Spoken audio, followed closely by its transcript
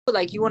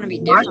like you want to be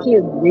My different.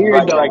 shit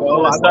weird though, Like,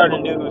 bro. start a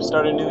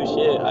new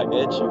shit. I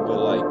get you, but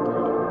like,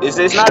 bro,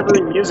 it's not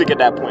really music at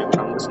that point when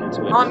I'm listening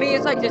to it. On me,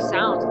 it's like just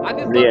sounds. I've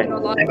been fucking a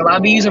lot. Like, I'll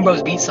be using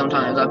bro's beats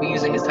sometimes. I'll be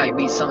using his type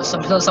beats. Some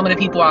of the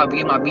people I'll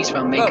get my beats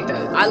from make. Bro,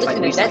 I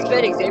listen to That's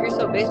Fed, Xavier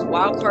So Bass,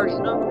 Wild Card,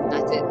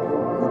 that's it.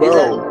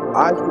 Bro,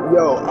 I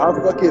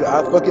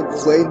fucking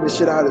flamed the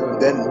shit out of him.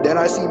 Then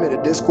I see him in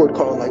a Discord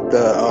calling like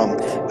the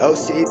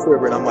LCA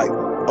server, and I'm like,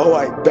 oh,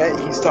 I bet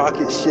he's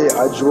talking shit.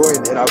 I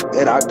joined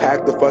and I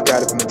packed the fuck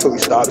out of him until he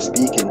stopped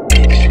speaking.